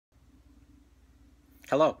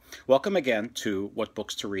Hello, welcome again to What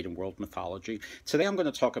Books to Read in World Mythology. Today I'm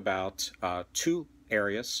going to talk about two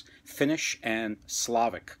areas, Finnish and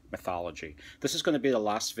Slavic mythology. This is going to be the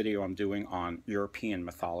last video I'm doing on European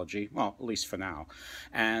mythology, well, at least for now.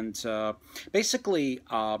 And basically,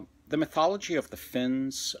 the mythology of the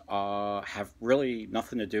Finns have really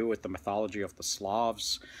nothing to do with the mythology of the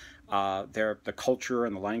Slavs. The culture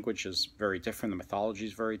and the language is very different. The mythology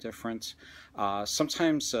is very different.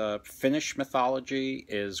 Sometimes Finnish mythology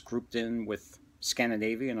is grouped in with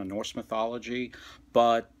Scandinavian or Norse mythology,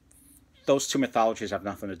 but those two mythologies have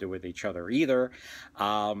nothing to do with each other either.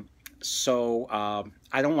 I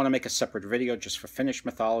don't want to make a separate video just for Finnish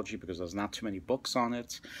mythology because there's not too many books on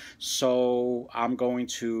it. So I'm going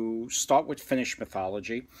to start with Finnish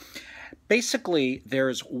mythology. Basically,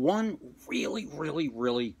 there's one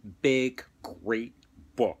really big, great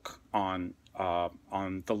book on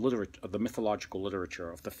the mythological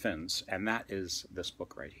literature of the Finns, and that is this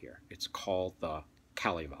book right here. It's called the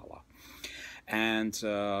Kalevala, and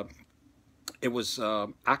it was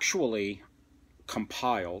actually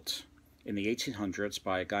compiled in the 1800s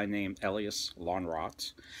by a guy named Elias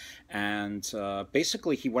Lonnrot, and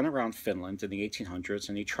basically he went around Finland in the 1800s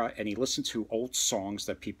and he listened to old songs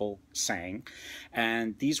that people sang,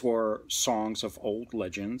 and these were songs of old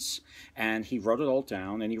legends, and he wrote it all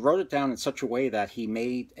down, and he wrote it down in such a way that he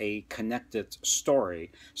made a connected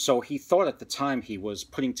story. So he thought at the time he was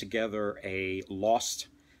putting together a lost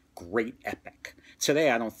great epic.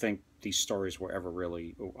 Today I don't think these stories were ever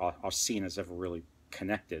really are seen as ever really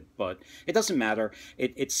connected, but it doesn't matter.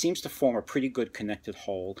 It seems to form a pretty good connected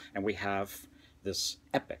whole, and we have this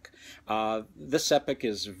epic. This epic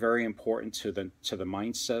is very important to the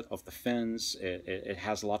mindset of the Finns. It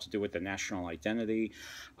has a lot to do with the national identity.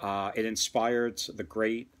 It inspired the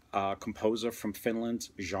great composer from Finland,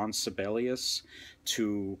 Jean Sibelius,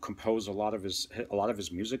 to compose a lot of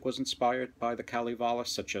his music was inspired by the Kalevala,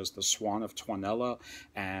 such as the Swan of Tuonela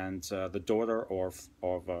and the Daughter of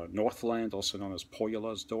Northland, also known as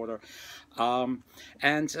Pohjola's daughter.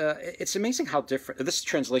 It's amazing how different. This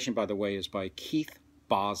translation, by the way, is by Keith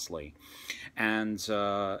Bosley, and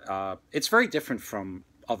it's very different from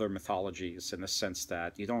other mythologies in the sense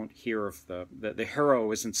that you don't hear of the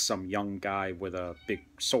hero isn't some young guy with a big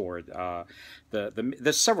sword.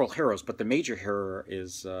 There's several heroes, but the major hero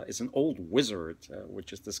is an old wizard,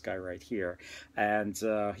 which is this guy right here, and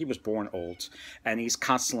he was born old, and he's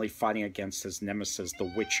constantly fighting against his nemesis, the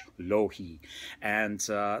witch Louhi. And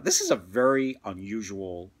this is a very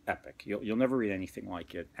unusual epic. You'll never read anything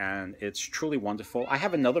like it, and it's truly wonderful. I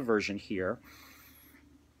have another version here.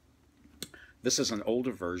 This is an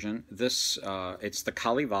older version. This it's the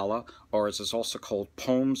Kalevala, or as it's also called,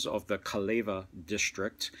 Poems of the Kaleva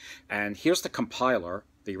District. And here's the compiler,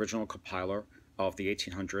 the original compiler of the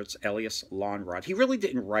 1800s, Elias Lonnrot. He really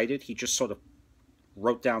didn't write it. He just sort of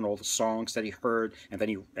wrote down all the songs that he heard, and then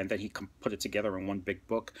he put it together in one big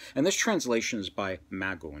book. And this translation is by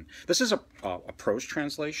Magoun. This is a prose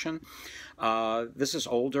translation. This is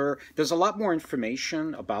older. There's a lot more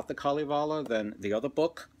information about the Kalevala than the other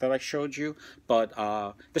book that I showed you, but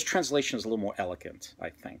this translation is a little more elegant,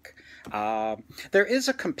 I think. There is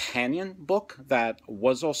a companion book that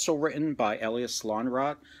was also written by Elias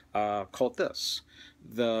Lonnrot called this,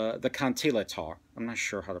 the Kanteletar. I'm not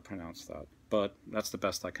sure how to pronounce that, but that's the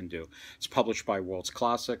best I can do. It's published by World's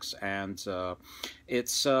Classics, and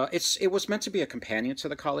it was meant to be a companion to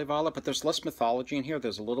the Kalevala, but there's less mythology in here.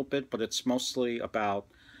 There's a little bit, but it's mostly about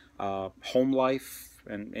home life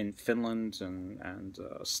in Finland and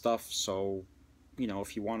stuff. So, you know,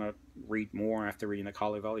 if you want to read more after reading the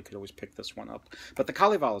Kalevala, you could always pick this one up. But the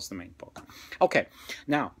Kalevala is the main book. Okay,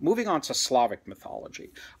 now moving on to Slavic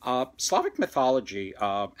mythology. Slavic mythology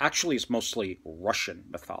actually is mostly Russian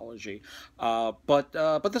mythology, but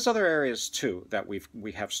there's other areas too that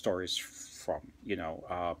we have stories from, you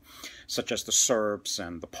know, such as the Serbs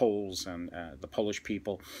and the Poles and the Polish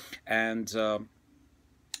people. And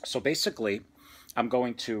so basically, I'm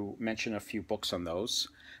going to mention a few books on those.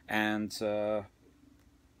 And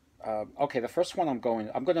okay, the first one I'm going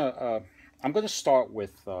to start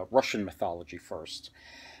with Russian mythology first.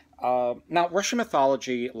 Now, Russian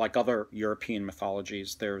mythology, like other European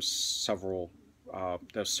mythologies, there's several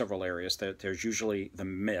areas. There's usually the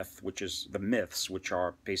myth, which is the myths, which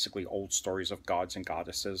are basically old stories of gods and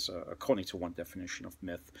goddesses, according to one definition of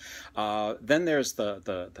myth. Then there's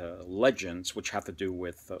the legends, which have to do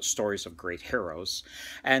with stories of great heroes.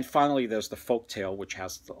 And finally, there's the folktale, which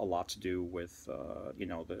has a lot to do with, you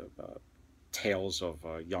know, the tales of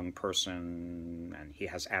a young person, and he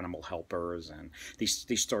has animal helpers, and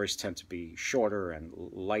these stories tend to be shorter and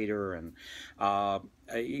lighter, and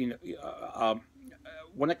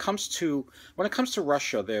when it comes to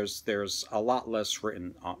Russia, there's a lot less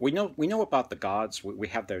written. We know about the gods. We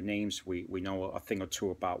have their names. We know a thing or two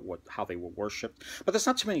about how they were worshipped. But there's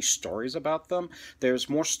not too many stories about them. There's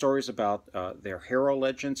more stories about their hero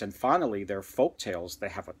legends, and finally their folk tales. They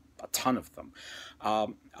have a ton of them.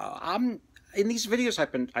 I'm In these videos,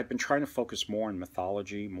 I've been trying to focus more on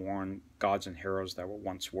mythology, more on gods and heroes that were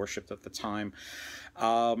once worshipped at the time.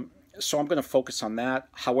 So I'm going to focus on that.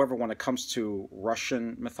 However, when it comes to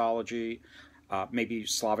Russian mythology, maybe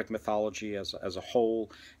Slavic mythology as a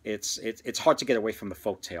whole, it's hard to get away from the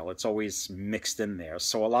folktale. It's always mixed in there.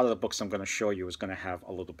 So a lot of the books I'm going to show you is going to have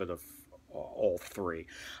a little bit of all three.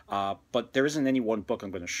 But there isn't any one book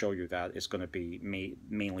I'm going to show you that is going to be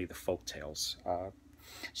mainly the folktales.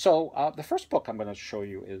 So the first book I'm going to show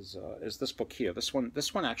you is this book here. This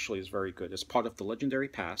one actually is very good. It's part of the Legendary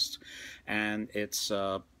Past, and it's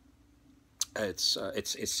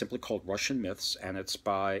simply called Russian Myths, and it's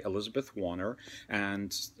by Elizabeth Warner,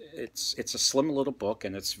 and it's a slim little book,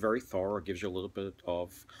 and it's very thorough. It gives you a little bit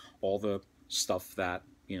of all the stuff that,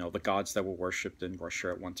 you know, the gods that were worshipped in Russia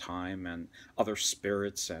at one time, and other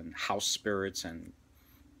spirits and house spirits and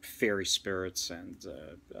fairy spirits and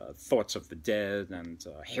thoughts of the dead and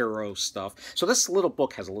hero stuff. So this little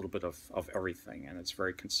book has a little bit of everything, and it's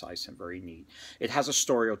very concise and very neat. It has a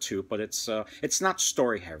story or two, but it's not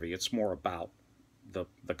story heavy. It's more about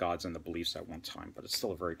the gods and the beliefs at one time, but it's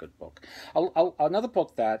still a very good book. Another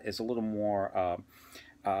book that is a little more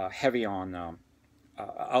heavy on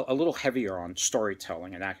a little heavier on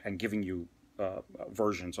storytelling and giving you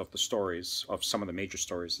versions of the stories of some of the major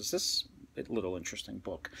stories is this little interesting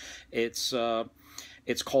book. It's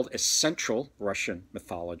called Essential Russian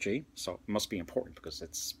Mythology, so it must be important because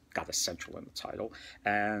it's got essential in the title.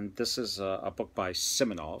 And this is a book by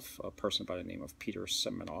Simonov, a person by the name of Peter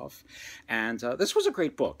Simonov. And this was a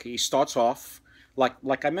great book. He starts off,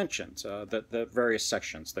 like I mentioned, the various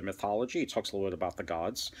sections. The mythology, he talks a little bit about the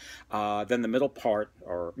gods. Then the middle part,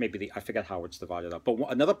 or maybe I forget how it's divided up, but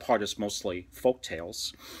another part is mostly folk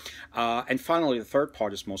tales. And finally, the third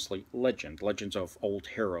part is mostly legends of old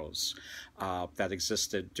heroes that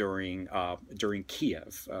existed during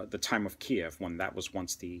Kiev, the time of Kiev, when that was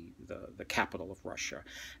once the capital of Russia.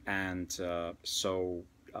 And so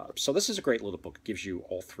this is a great little book. It gives you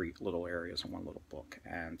all three little areas in one little book,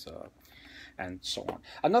 and so on.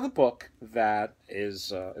 Another book that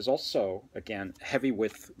is also, again, heavy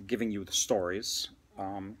with giving you the stories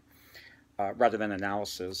rather than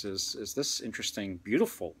analysis is this interesting,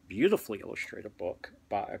 beautifully illustrated book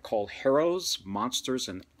called Heroes, Monsters,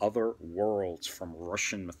 and Other Worlds from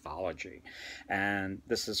Russian Mythology. And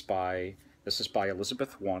this is by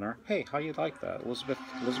Elizabeth Warner. Hey, how you like that?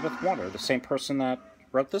 Elizabeth Warner, the same person that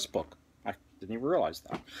wrote this book. I didn't even realize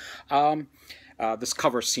that. This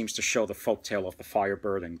cover seems to show the folktale of the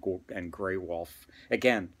Firebird and Grey Wolf.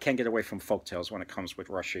 Again, can't get away from folktales when it comes with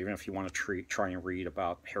Russia, even if you want to try and read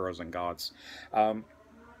about heroes and gods.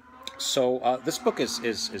 So this book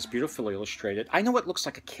is beautifully illustrated. I know it looks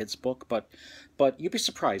like a kid's book, but you'd be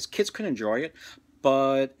surprised. Kids can enjoy it,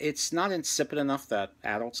 but it's not insipid enough that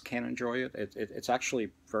adults can't enjoy it. It's actually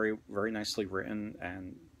very, very nicely written,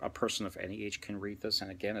 and a person of any age can read this. And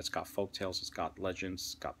again, it's got folk tales, it's got legends,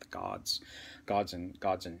 it's got the gods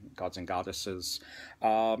and goddesses.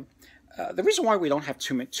 The reason why we don't have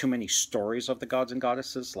too many stories of the gods and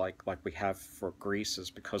goddesses like we have for Greece is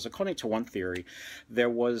because, according to one theory, there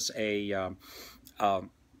was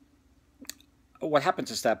what happens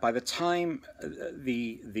is that by the time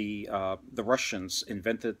the Russians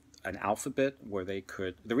invented an alphabet where they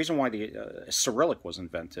could, the reason why the Cyrillic was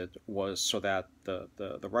invented was so that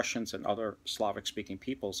the Russians and other Slavic-speaking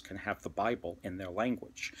peoples can have the Bible in their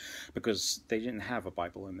language, because they didn't have a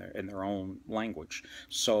Bible in their own language.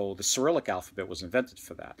 So the Cyrillic alphabet was invented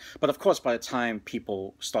for that. But of course, by the time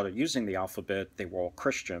people started using the alphabet, they were all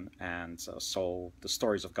Christian, and so the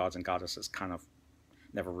stories of gods and goddesses kind of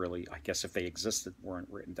never really, I guess if they existed, weren't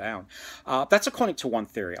written down. That's according to one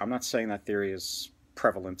theory. I'm not saying that theory is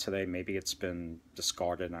prevalent today. Maybe it's been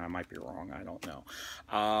discarded, and I might be wrong. I don't know.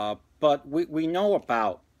 But we know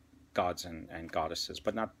about gods and goddesses,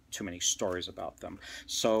 but not too many stories about them.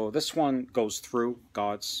 So this one goes through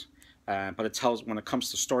gods, but it tells, when it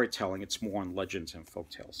comes to storytelling, it's more on legends and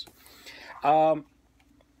folktales.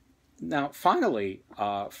 Now, finally,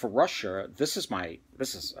 for Russia, this is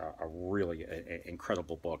a really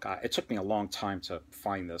incredible book. It took me a long time to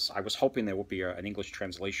find this. I was hoping there would be an English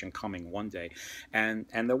translation coming one day, and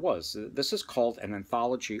there was. This is called An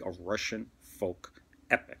Anthology of Russian Folk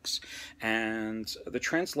Epics, and the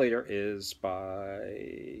translator is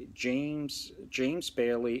by James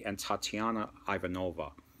Bailey and Tatiana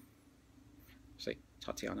Ivanova. See,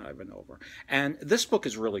 Tatiana Ivanova. And this book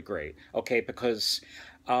is really great, okay, because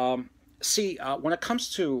see, when it comes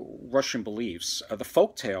to Russian beliefs, the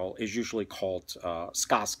folktale is usually called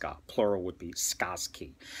skazka. Plural would be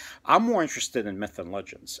skazki. I'm more interested in myth and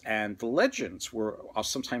legends, and the legends are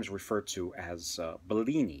sometimes referred to as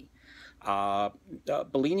Bellini.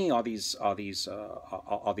 Bellini are these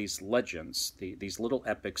legends, these little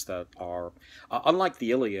epics that are unlike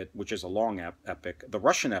the Iliad, which is a long epic. The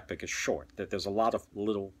Russian epic is short. That there's a lot of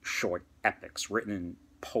little short epics written in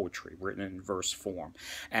poetry, written in verse form,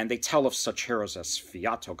 and they tell of such heroes as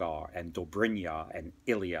Sviatogar and Dobrynya and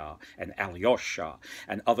Ilya and Alyosha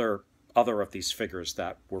and other of these figures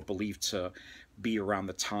that were believed to be around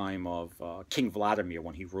the time of King Vladimir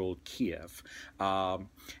when he ruled Kiev.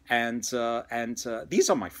 These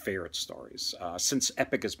are my favorite stories. Since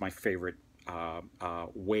epic is my favorite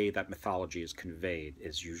way that mythology is conveyed,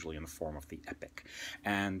 is usually in the form of the epic.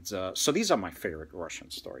 And so these are my favorite Russian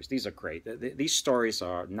stories. These are great. These stories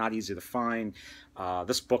are not easy to find.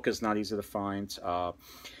 This book is not easy to find. I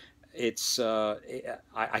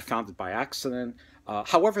found it by accident.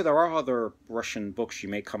 However, there are other Russian books you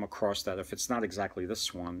may come across that if it's not exactly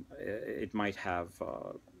this one, it might have,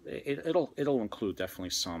 it'll include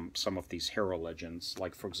definitely some of these hero legends.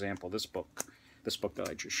 Like, for example, this book that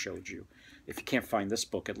I just showed you. If you can't find this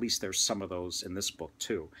book, at least there's some of those in this book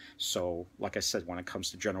too. So, like I said, when it comes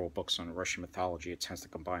to general books on Russian mythology, it tends to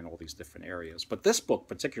combine all these different areas. But this book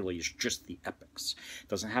particularly is just the epics. It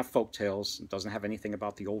doesn't have folk tales. It doesn't have anything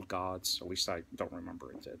about the old gods. At least I don't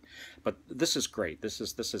remember it did. But this is great. This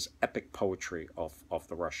is epic poetry of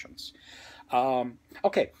the Russians.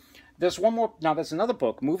 Okay, there's one more. Now, there's another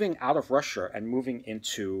book moving out of Russia and moving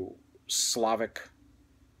into Slavic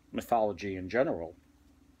mythology in general,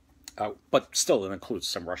 but still it includes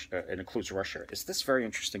some Russia. It includes Russia. Is this very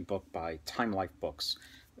interesting book by Time Life Books?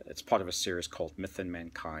 It's part of a series called Myth and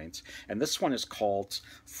Mankind, and this one is called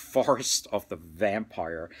Forest of the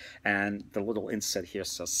Vampire, and the little inset here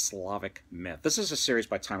says Slavic Myth. This is a series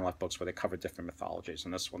by Time Life Books where they cover different mythologies,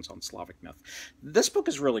 and this one's on Slavic myth. This book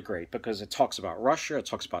is really great because it talks about Russia, it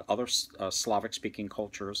talks about other Slavic-speaking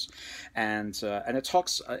cultures, and it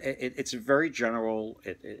talks. It's very general.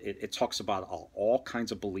 It talks about all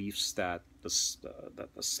kinds of beliefs that the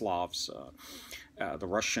Slavs, the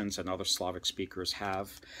Russians and other Slavic speakers have,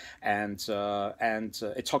 and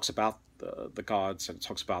it talks about the gods, and it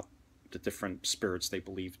talks about the different spirits they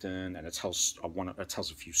believed in, and it tells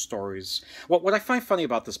a few stories. What I find funny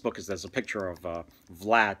about this book is there's a picture of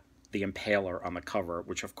Vlad the Impaler on the cover,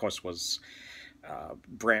 which of course was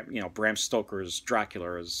Bram Stoker's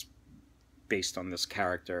Dracula is based on this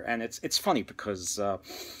character, and it's funny because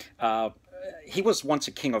he was once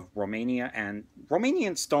a king of Romania, and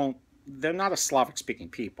Romanians they're not a Slavic-speaking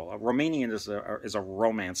people. Romanian is a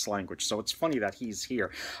Romance language, so it's funny that he's here.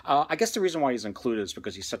 I guess the reason why he's included is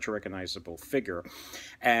because he's such a recognizable figure,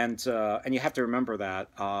 and you have to remember that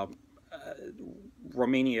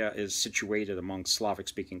Romania is situated among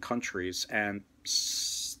Slavic-speaking countries, and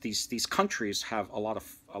these countries have a lot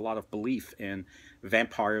of belief in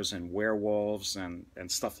vampires and werewolves and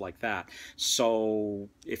stuff like that. So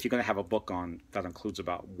if you're going to have a book that includes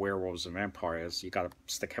about werewolves and vampires, you got to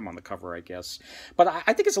stick him on the cover, I guess. But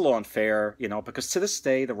I think it's a little unfair, because to this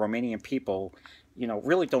day the Romanian people,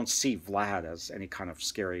 really don't see Vlad as any kind of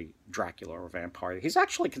scary Dracula or vampire. He's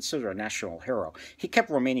actually considered a national hero. He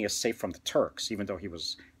kept Romania safe from the Turks, even though he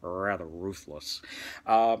was rather ruthless.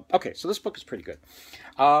 Okay, so this book is pretty good.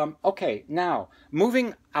 Okay, now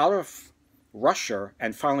moving out of Russia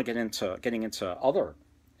and finally getting into other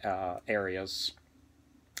areas.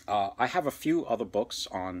 I have a few other books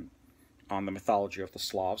on the mythology of the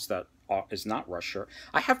Slavs that is not Russia.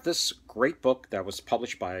 I have this great book that was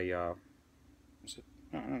published by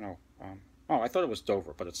I don't know. I thought it was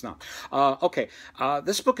Dover, but it's not. Okay,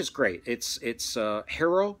 this book is great. It's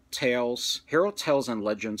Hero Tales and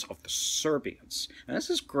Legends of the Serbians, and this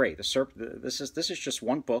is great. This is just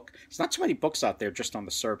one book. There's not too many books out there just on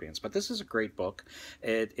the Serbians, but this is a great book.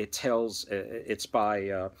 It's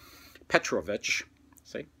by Petrovich.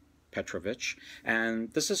 See, Petrovich,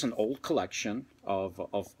 and this is an old collection of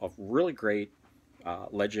really great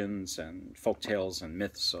legends and folk tales and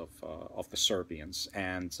myths of the Serbians,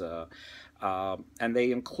 and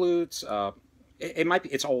they include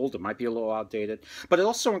it's old, it might be a little outdated, but it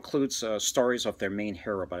also includes stories of their main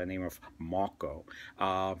hero by the name of Marko.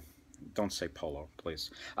 Don't say Polo,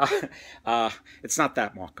 please. It's not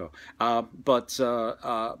that Marko, but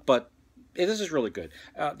This is really good.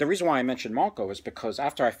 The reason why I mentioned Marko is because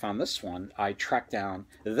after I found this one, I tracked down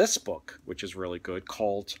this book, which is really good,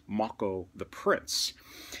 called Marko the Prince,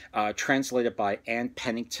 translated by Anne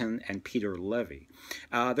Pennington and Peter Levi.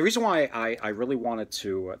 The reason why I really wanted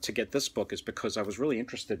to get this book is because I was really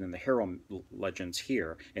interested in the hero legends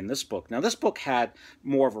here in this book. Now, this book had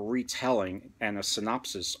more of a retelling and a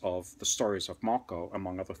synopsis of the stories of Marko,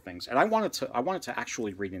 among other things. And I wanted to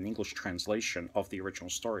actually read an English translation of the original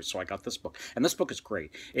story, so I got this book. And this book is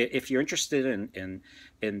great. If you're interested in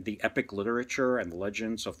the epic literature and the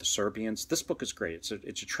legends of the Serbians, this book is great.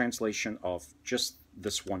 It's a translation of just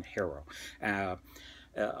this one hero.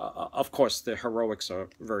 Of course, the heroics are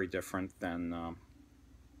very different than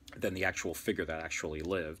the actual figure that actually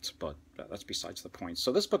lived, but that's besides the point.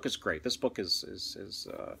 So this book is great. This book it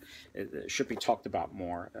should be talked about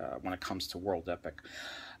more when it comes to world epic.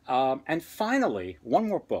 And finally, one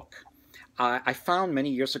more book. I found many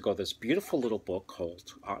years ago this beautiful little book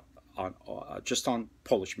called just on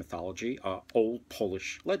Polish mythology, Old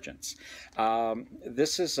Polish Legends.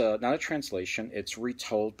 This is not a translation. It's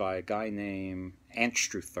retold by a guy named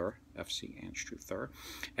Anstruther, F.C. Anstruther,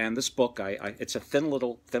 and this book, it's a thin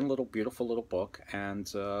little, beautiful little book,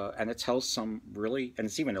 and it tells some really, and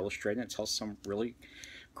it's even illustrated. It tells some really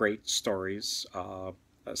great stories.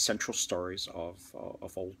 Central stories of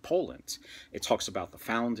old Poland. It talks about the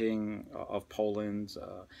founding of Poland,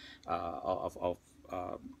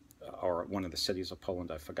 or one of the cities of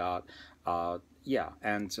Poland, I forgot. Yeah,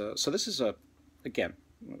 and so this is again,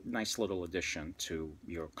 nice little addition to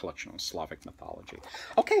your collection of Slavic mythology.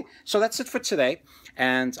 Okay, so that's it for today,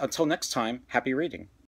 and until next time, happy reading.